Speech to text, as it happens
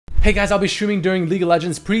Hey guys, I'll be streaming during League of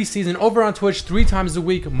Legends preseason over on Twitch 3 times a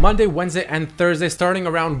week, Monday, Wednesday, and Thursday, starting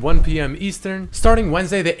around 1 p.m. Eastern, starting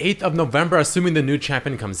Wednesday the 8th of November, assuming the new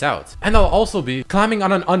champion comes out. And I'll also be climbing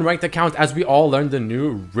on an unranked account as we all learn the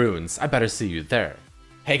new runes. I better see you there.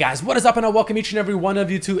 Hey guys, what is up, and I welcome each and every one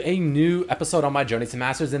of you to a new episode on my journey to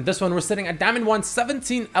Masters. In this one, we're sitting at Diamond 1,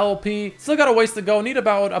 17 LP. Still got a ways to go, need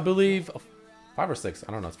about, I believe, 5 or 6.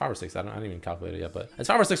 I don't know. It's 5 or 6. I didn't even calculate it yet, but it's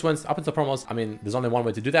 5 or 6 wins up until promos. I mean, there's only one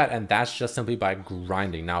way to do that, and that's just simply by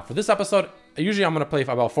grinding. Now, for this episode, usually I'm going to play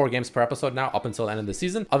for about 4 games per episode now up until the end of the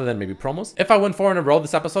season, other than maybe promos. If I win 4 in a row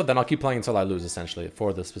this episode, then I'll keep playing until I lose, essentially,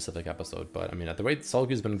 for this specific episode. But, I mean, at the rate solo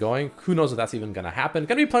queue's been going, who knows if that's even going to happen.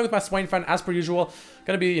 Going to be playing with my Swain friend, as per usual.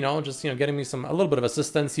 Going to be, just, getting me a little bit of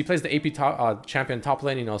assistance. He plays the AP champion top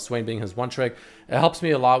lane, Swain being his one trick. It helps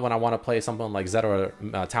me a lot when I want to play something like Zed or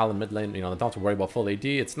Talon mid lane. Don't have to worry about full AD.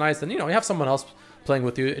 It's nice. And, you have someone else playing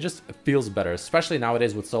with you. It just feels better, especially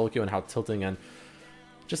nowadays with solo queue and how tilting and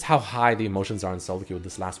just how high the emotions are in solo queue with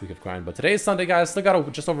this last week of grind. But today is Sunday, guys. Still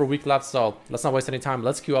got just over a week left, so let's not waste any time.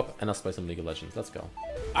 Let's queue up and let's play some League of Legends. Let's go. All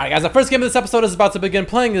right, guys. The first game of this episode is about to begin.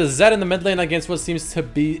 Playing Zed in the mid lane against what seems to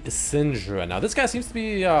be Syndra. Now, this guy seems to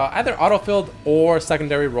be either autofilled or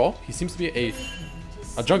secondary role. He seems to be a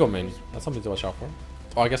jungle main. That's something to watch out for.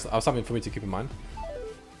 Oh, I guess something for me to keep in mind.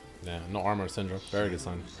 Yeah, no armor, Syndra. Very good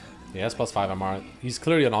sign. He has +5 MR. He's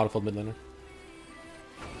clearly an autofilled mid laner.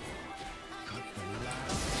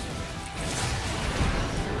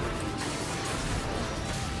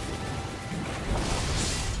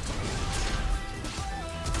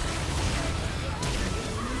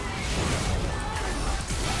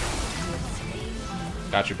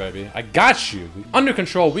 Got you, baby. I got you. Under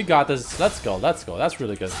control. We got this. Let's go. Let's go. That's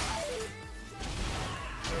really good.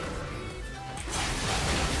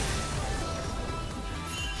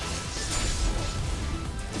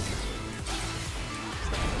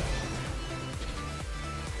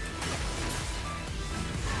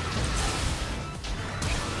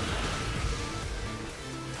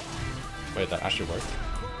 Wait, that actually worked.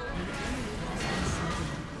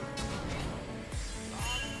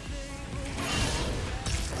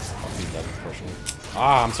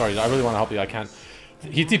 Ah, I'm sorry. I really want to help you. I can't.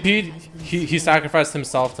 He TP'd. He sacrificed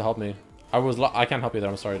himself to help me. I can't help you there.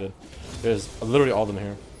 I'm sorry, dude. There's literally all of them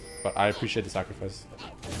here, but I appreciate the sacrifice.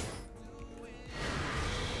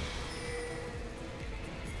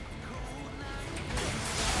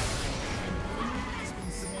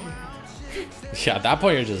 Yeah, at that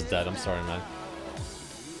point you're just dead. I'm sorry, man.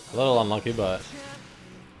 A little unlucky, but.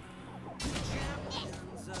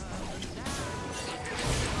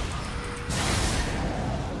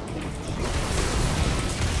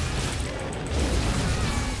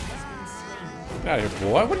 Get out of here,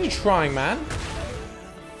 boy. What are you trying, man?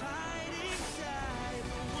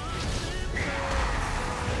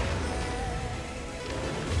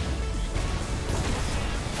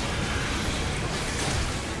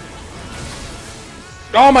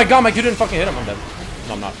 Oh my god, my Q didn't fucking hit him. I'm dead.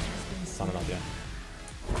 No, I'm not. It's not enough yet.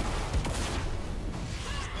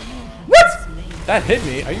 What? That hit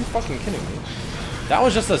me? Are you fucking kidding me? That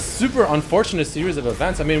was just a super unfortunate series of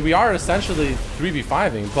events. I mean, we are essentially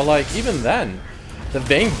 3v5ing, but like, even then, the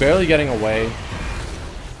Vayne barely getting away,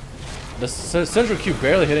 the Syndra Q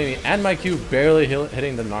barely hitting me, and my Q barely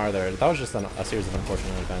hitting the Gnar there. That was just a series of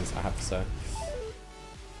unfortunate events, I have to say.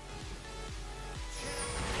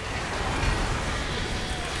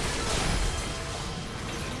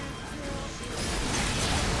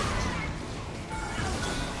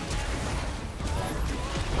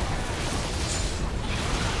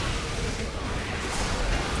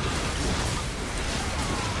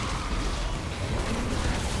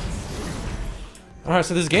 Alright,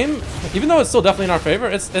 so this game, even though it's still definitely in our favor,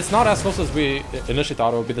 it's not as close as we initially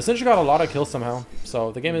thought it would be. The Syndra got a lot of kills somehow,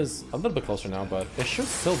 so the game is a little bit closer now, but it should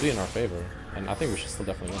still be in our favor, and I think we should still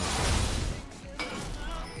definitely win.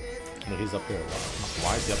 No, he's up here.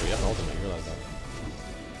 Why is he up here? He has an ultimate, I realize that.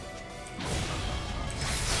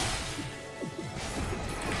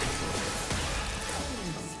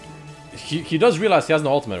 He does realize he has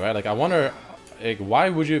no ultimate, right? Like, I wonder, like, why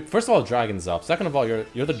would you? First of all, Dragon's up. Second of all,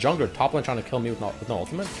 you're the jungler top lane trying to kill me with no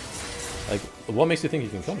ultimate. Like, what makes you think you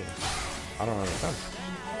can kill me? I don't understand.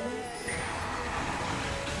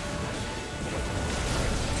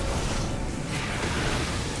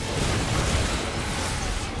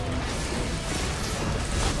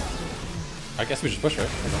 I guess we just push, right?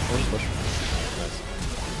 We'll just push. Nice.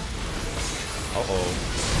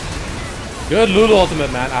 Uh-oh. Good Lulu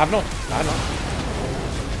ultimate, man. I know.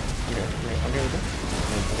 I'm here with you.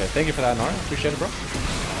 Okay, thank you for that, Nar. Appreciate it, bro.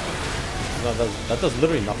 No, that does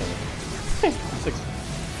literally nothing.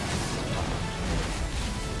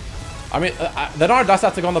 I mean, the Nar does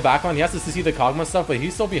have to go on the back line. He has to see the Kog'Maw stuff, but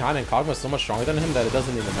he's still behind, and Kog'Maw is so much stronger than him that it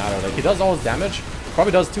doesn't even matter. Like, he does all his damage,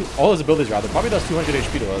 probably does all his abilities rather, probably does 200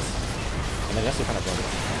 HP to us. And then he has to kind of burn it.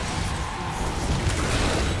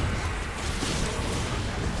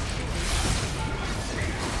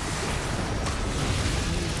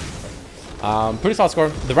 Pretty solid score.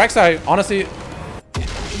 The Rek'Sai, honestly,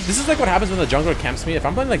 this is like what happens when the jungler camps me. If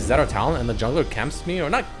I'm playing like Zed or Talon and the jungler camps me, or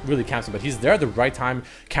not really camps me, but he's there at the right time,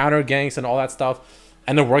 counter ganks and all that stuff,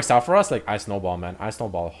 and it works out for us, like I snowball, man. I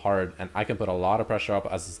snowball hard, and I can put a lot of pressure up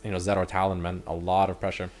as, you know, Zed or Talon, man. A lot of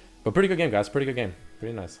pressure. But pretty good game, guys. Pretty good game.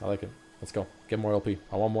 Pretty nice. I like it. Let's go. Get more LP.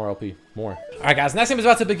 I want more LP. More. Alright, guys. Next game is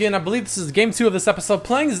about to begin. I believe this is game 2 of this episode.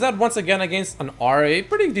 Playing Zed once again against an RA.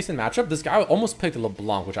 Pretty decent matchup. This guy almost picked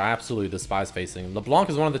LeBlanc, which I absolutely despise facing. LeBlanc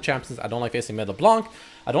is one of the champions I don't like facing mid. LeBlanc,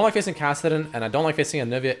 I don't like facing Kassadin, and I don't like facing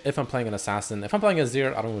Anivia if I'm playing an Assassin. If I'm playing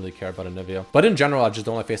Azir, I don't really care about Anivia. But in general, I just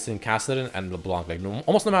don't like facing Kassadin and LeBlanc. Like,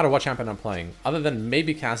 almost no matter what champion I'm playing. Other than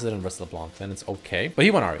maybe Kassadin versus LeBlanc, then it's okay. But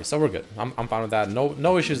he went RA, so we're good. I'm fine with that.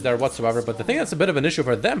 No issues there whatsoever. But the thing that's a bit of an issue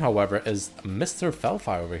for them, however, is Mr.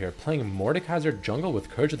 Felfire over here playing Mordekaiser jungle with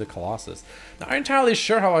Courage of the Colossus. Not entirely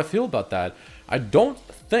sure how I feel about that. I don't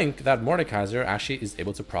think that Mordekaiser actually is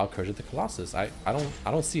able to proc Courage of the Colossus. I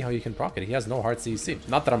don't see how he can proc it. He has no hard CC.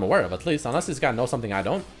 Not that I'm aware of, at least. Unless this guy knows something I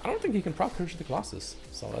don't think he can proc Courage of the Colossus.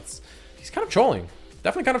 So he's kind of trolling.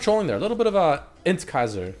 Definitely kind of trolling there. A little bit of a int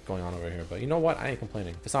Kaiser going on over here. But you know what? I ain't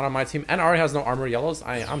complaining. If it's not on my team and Ari has no armor yellows,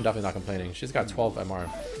 I'm definitely not complaining. She's got 12 MR.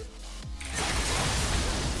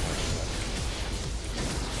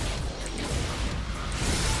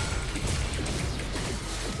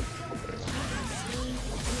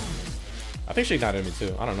 I think she ignited me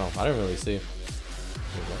too. I don't know. I didn't really see.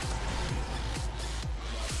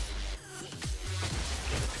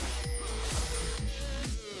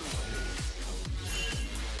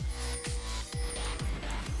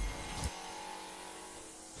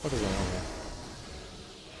 What is going on here?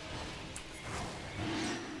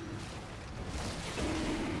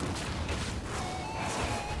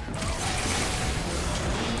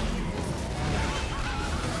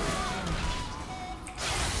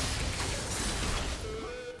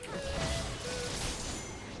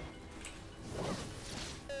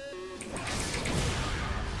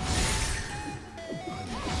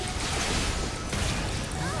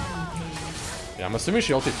 Yeah, I'm assuming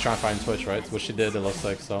she ulted to try and find Twitch, right? Which she did, it looks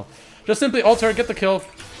like. So just simply ult her, get the kill.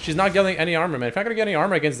 She's not getting any armor, man. If you're not gonna get any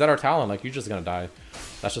armor against Zed or Talon, like, you're just gonna die.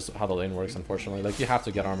 That's just how the lane works, unfortunately. Like, you have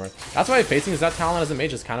to get armor. That's why facing Zed Talon as a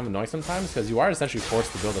mage is kind of annoying sometimes, because you are essentially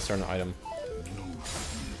forced to build a certain item.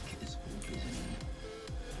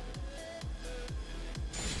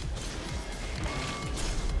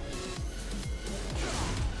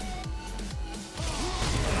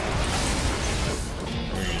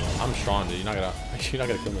 I'm strong, dude. You're not gonna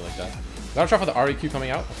kill me like that. Gotta try for the REQ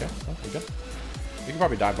coming out. Okay, oh, we good. We can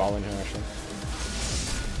probably dive ball in here actually.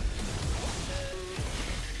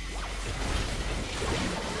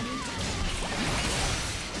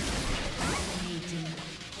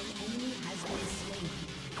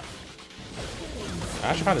 I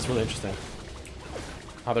actually find this really interesting.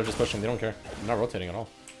 How they're just pushing. They don't care. They're not rotating at all.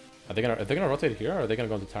 Are they gonna rotate here, or are they gonna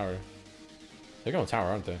go into tower? They're going to tower,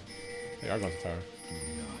 aren't they? They are going to tower.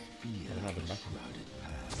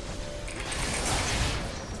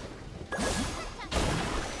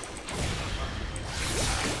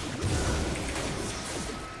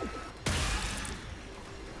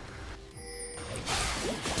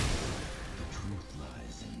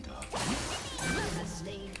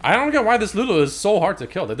 I don't get why this Lulu is so hard to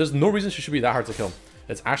kill. There's no reason she should be that hard to kill.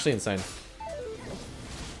 It's actually insane.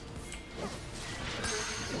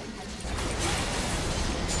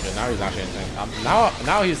 Okay, now he's actually insane.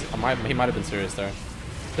 Now he might have been serious there.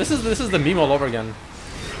 This is the meme all over again.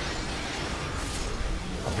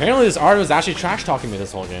 Apparently this Art was actually trash talking me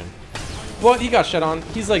this whole game. But he got shit on.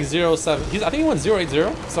 He's like 0-7. I think he went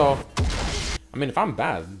 0-8-0. So I mean, if I'm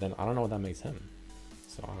bad, then I don't know what that makes him.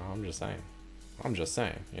 So I'm just saying. I'm just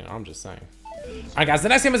saying, you know, I'm just saying. Alright guys, the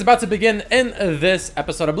next game is about to begin in this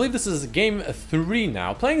episode. I believe this is game 3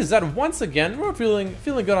 now. Playing Zed once again. We're feeling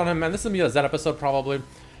good on him, man. This is gonna be a Zed episode probably.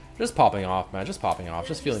 Just popping off, man. Just popping off.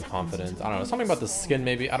 Just feeling confident. I don't know. Something about the skin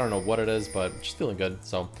maybe. I don't know what it is, but just feeling good.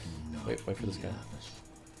 So wait for this guy.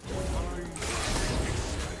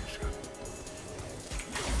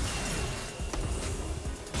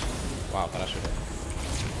 Wow, that actually hit.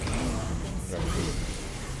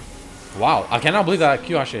 Wow, I cannot believe that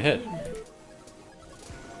Q actually hit.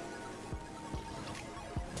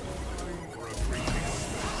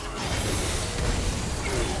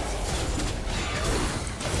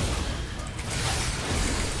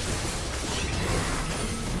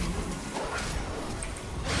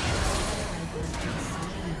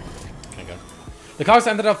 The Cogs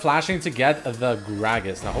ended up flashing to get the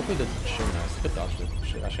Gragas. Now, hopefully the shit nice. Good dodge, dude.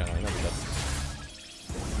 Shit, actually, I know. Never good.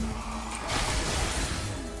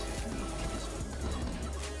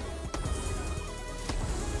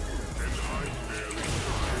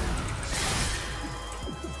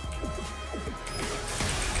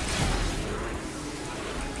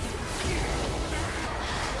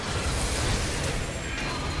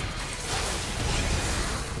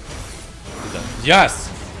 Yes!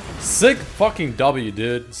 Sick fucking W,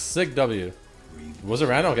 dude. Sick W. Was it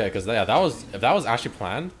random? Okay, because yeah, if that was actually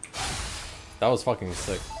planned, that was fucking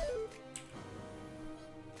sick.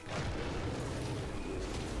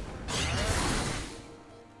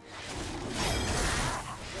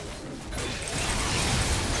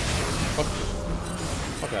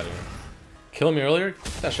 Fuck out of here. Kill me earlier?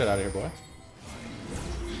 Get that shit out of here, boy.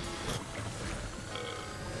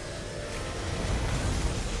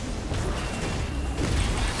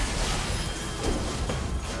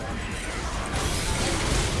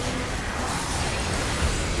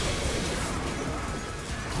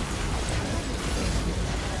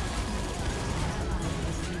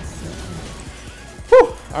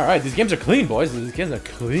 Alright, these games are clean, boys. These games are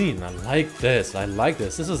clean. I like this. I like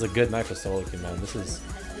this. This is a good night for solo queue, man. This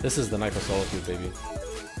is the night for solo queue, baby.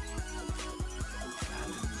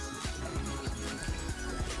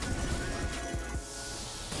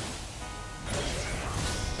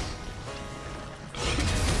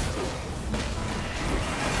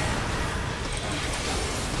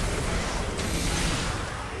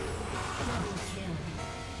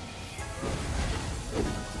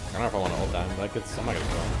 I don't know if I want to ult that, but I'm not gonna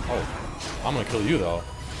kill him. Oh, I'm gonna kill you though.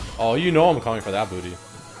 Oh, you know I'm coming for that booty.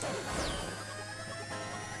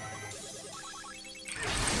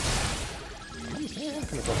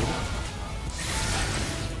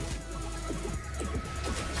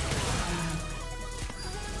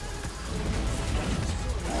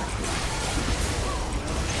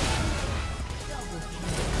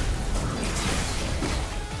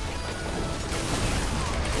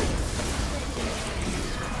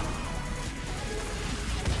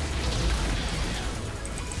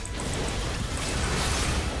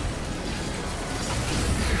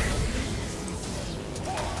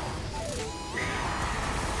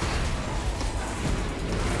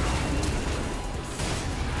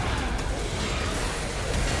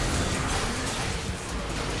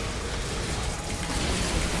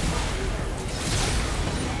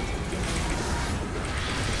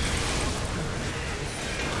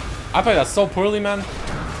 I played that so poorly, man.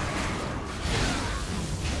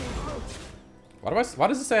 Why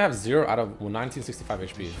does it say I have 0 out of 1965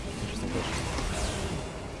 HP? Interesting question.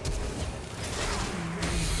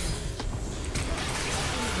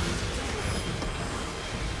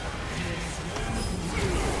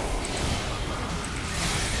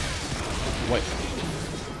 Wait.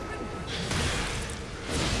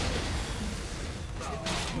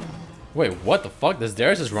 Wait, what the fuck? This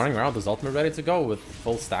Darius is running around with his ultimate ready to go with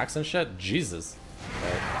full stacks and shit? Jesus.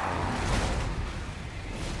 Okay.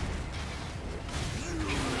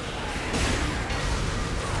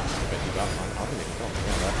 You got fine. I'll make it go.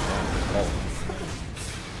 Yeah, that's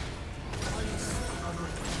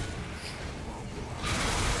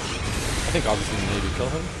I think obviously maybe kill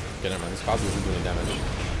him. Get him, man. This Kazu isn't doing any damage.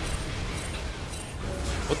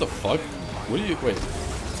 What the fuck? What are you? Wait.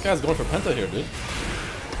 This guy's going for Penta here, dude.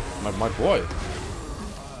 My boy.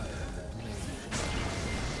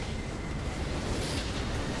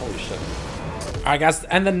 Holy shit. Alright guys,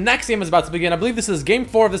 and the next game is about to begin. I believe this is game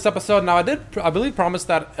 4 of this episode. Now I believe promise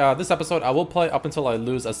that this episode I will play up until I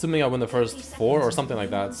lose, assuming I win the first 4 or something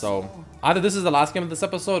like that. So either this is the last game of this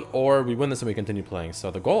episode or we win this and we continue playing.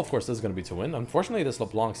 So the goal of course is going to be to win. Unfortunately this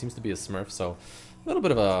LeBlanc seems to be a smurf, so a little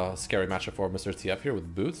bit of a scary matchup for Mr. TF here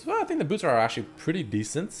with boots. Well, I think the boots are actually pretty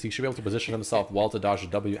decent. He should be able to position himself well to dodge the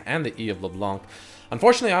W and the E of LeBlanc.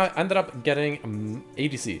 Unfortunately, I ended up getting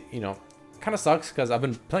ADC. You know, kind of sucks because I've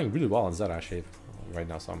been playing really well on Zed actually right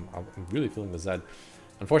now, so I'm really feeling the Zed.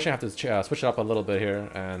 Unfortunately, I have to switch it up a little bit here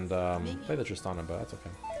and play the Tristana, but that's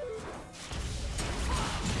okay.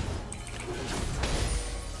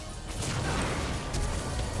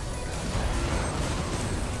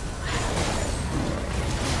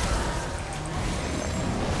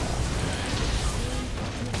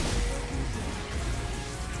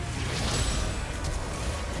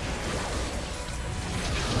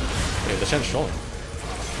 The Shen's trolling.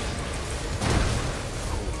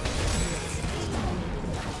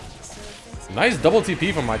 Nice double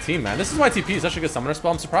TP from my team, man. This is why TP is such a good summoner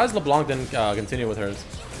spell. I'm surprised LeBlanc didn't continue with her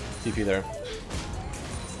TP there.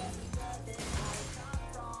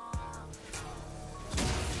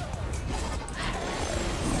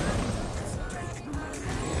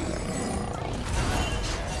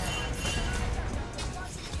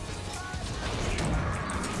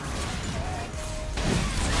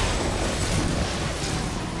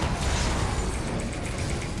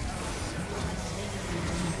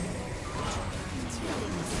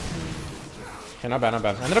 Okay, not bad, not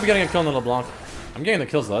bad. I ended up getting a kill in the LeBlanc. I'm getting the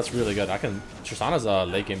kills though, that's really good. I can... Tristana's a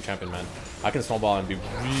late game champion, man. I can snowball and be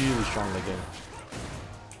really strong late game.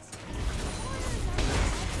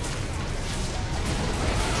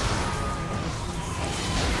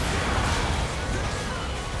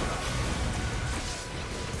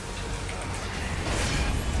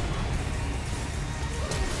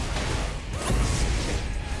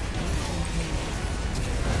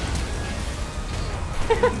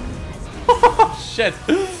 Shit.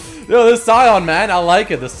 Yo, this Scion, man, I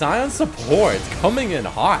like it. The Scion support coming in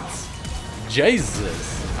hot.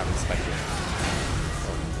 Jesus. I respect it.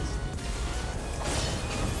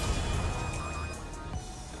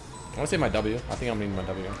 I want to say my W. I think I'm needing my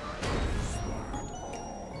W.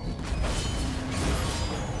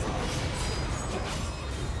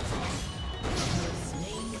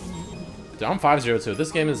 Dude, I'm 5-0-2.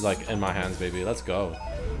 This game is like in my hands, baby. Let's go.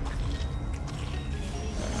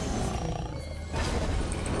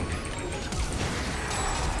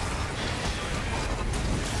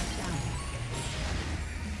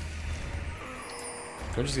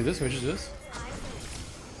 Can we just do this? Can we just do this?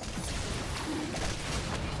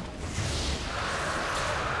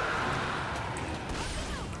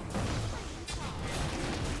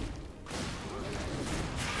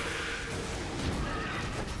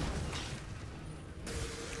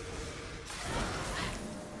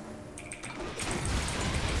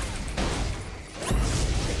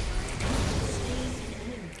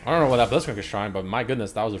 I don't know what that Blitzcrank is trying, but my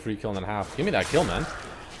goodness, that was a free kill and a half. Give me that kill, man.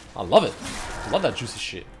 I love it. I love that juicy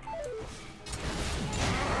shit.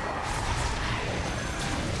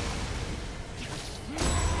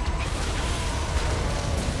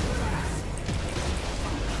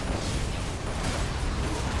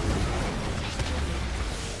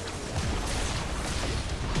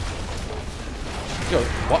 Yo,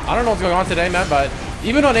 well, I don't know what's going on today, man, but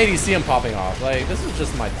even on ADC I'm popping off. Like, this is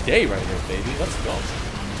just my day right here, baby. Let's go.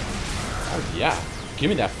 Oh, yeah. Give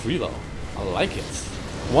me that free low. I like it.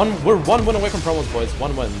 We're one win away from promos, boys.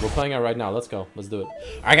 One win. We're playing it right now. Let's go. Let's do it.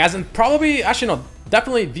 All right, guys, and probably, actually, no,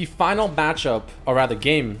 definitely the final matchup, or rather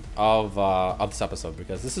game of this episode,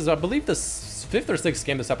 because this is, I believe, the 5th or 6th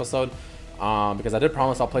game this episode. Because I did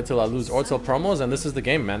promise I'll play till I lose or till promos, and this is the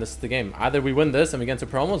game, man. This is the game. Either we win this and we get into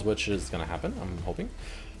promos, which is gonna happen, I'm hoping,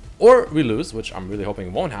 or we lose, which I'm really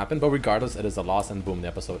hoping won't happen. But regardless, it is a loss, and boom, the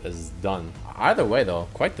episode is done. Either way, though,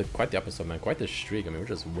 quite the episode, man. Quite the streak. I mean, we're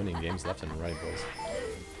just winning games left and right, boys.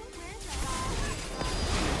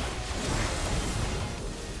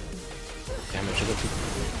 Damn it, should go too.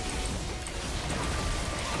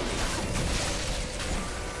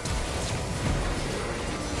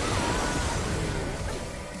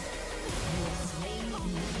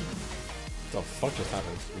 What the fuck just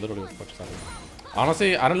happened? Literally, what the fuck just happened?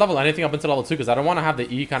 Honestly, I didn't level anything up until level 2 because I don't want to have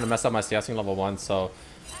the E kind of mess up my CSing level 1. So,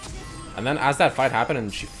 and then as that fight happened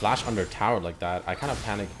and she flashed under tower like that, I kind of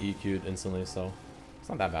panicked, EQ'd instantly. So it's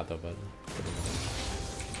not that bad though, but.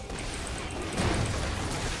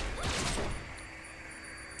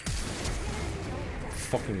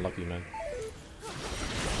 Fucking lucky, man.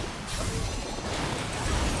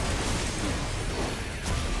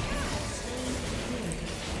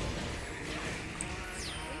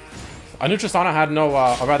 I knew Tristana had no,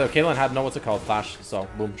 or rather, Caitlyn had no, what's it called, flash. So,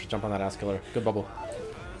 boom, just jump on that ass killer. Good bubble.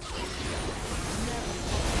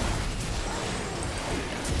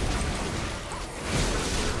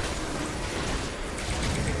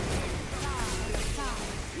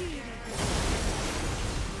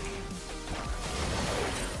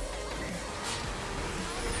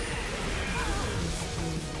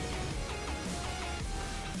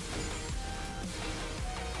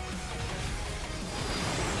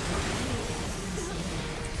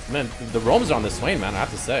 Man, the roams on this Swain, man, I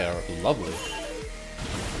have to say, are lovely.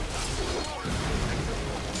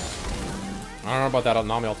 I don't know about that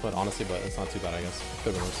Nami ultimate, honestly, but it's not too bad, I guess.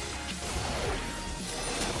 Could be worse.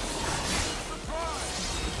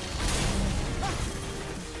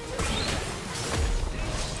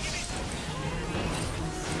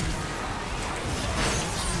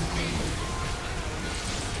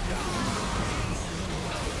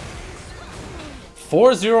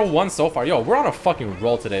 $4-0-1 so far. Yo, we're on a fucking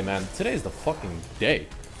roll today, man. Today is the fucking day.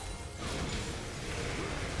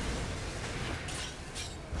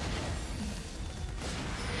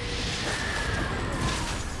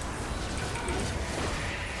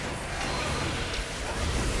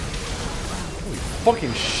 Holy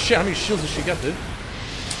fucking shit, how many shields did she get, dude?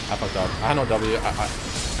 I fucked up. I had no W.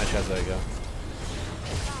 And she has, there you go.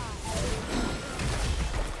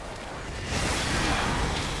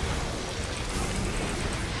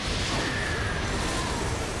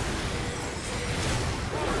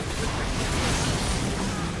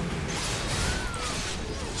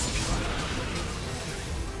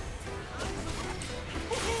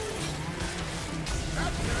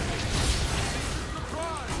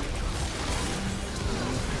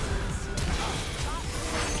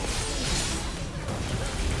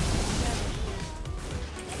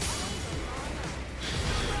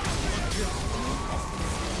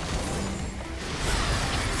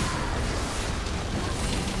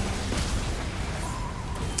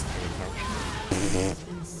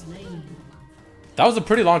 That was a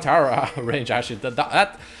pretty long tower range, actually.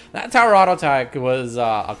 That tower auto attack was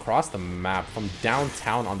across the map from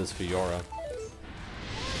downtown on this Fiora. I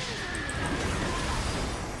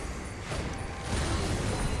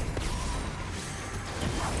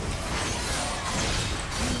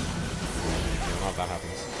don't know if that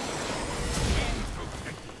happens.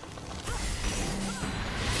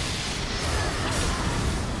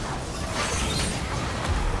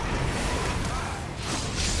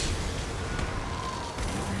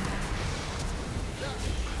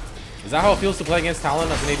 Is that how it feels to play against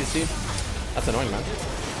Talon as an ADC? That's annoying, man.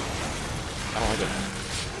 I don't like it.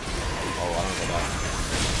 Oh, I don't like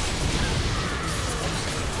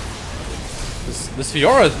that. This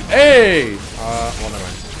Fiora is... Hey! Well, never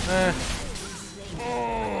mind.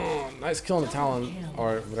 Oh, nice kill on the Talon.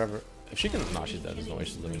 Or whatever. If she can... No, she's dead. There's no way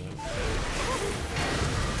she's living there.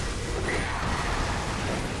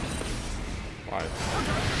 Why?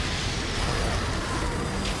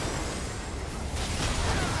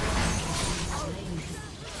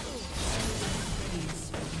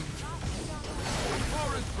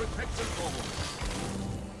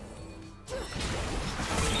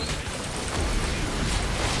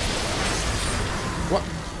 What?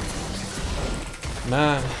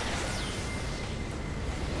 Man.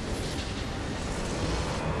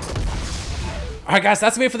 Alright guys,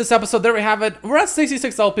 that's it for this episode. There we have it. We're at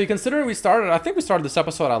 66 LP. Considering I think we started this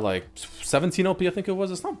episode at like 17 LP, I think it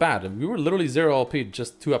was. It's not bad. We were literally 0 LP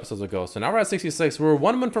just 2 episodes ago. So now we're at 66. We were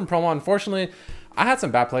 1 win from promo. Unfortunately, I had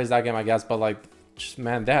some bad plays that game, I guess, but like, just,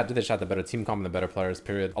 man, they just had the better team comp and the better players,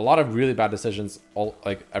 period. A lot of really bad decisions, all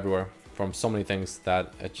like everywhere, from so many things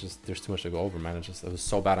that it just, there's too much to go over, man. It was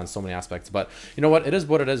so bad on so many aspects. But you know what? It is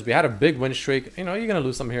what it is. We had a big win streak. You know, you're gonna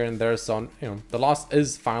lose some here and there. So you know, the loss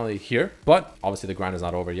is finally here. But obviously the grind is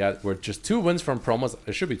not over yet. We're just 2 wins from promos.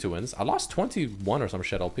 It should be 2 wins. I lost 21 or some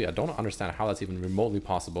shit LP. I don't understand how that's even remotely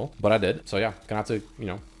possible, but I did. So yeah, gonna have to, you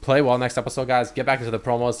know, play well next episode, guys. Get back into the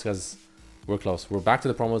promos because we're close. We're back to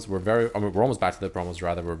the promos. We're almost back to the promos,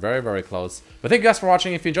 rather. We're very, very close. But thank you guys for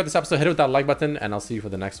watching. If you enjoyed this episode, hit it with that like button, and I'll see you for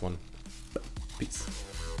the next one. Peace.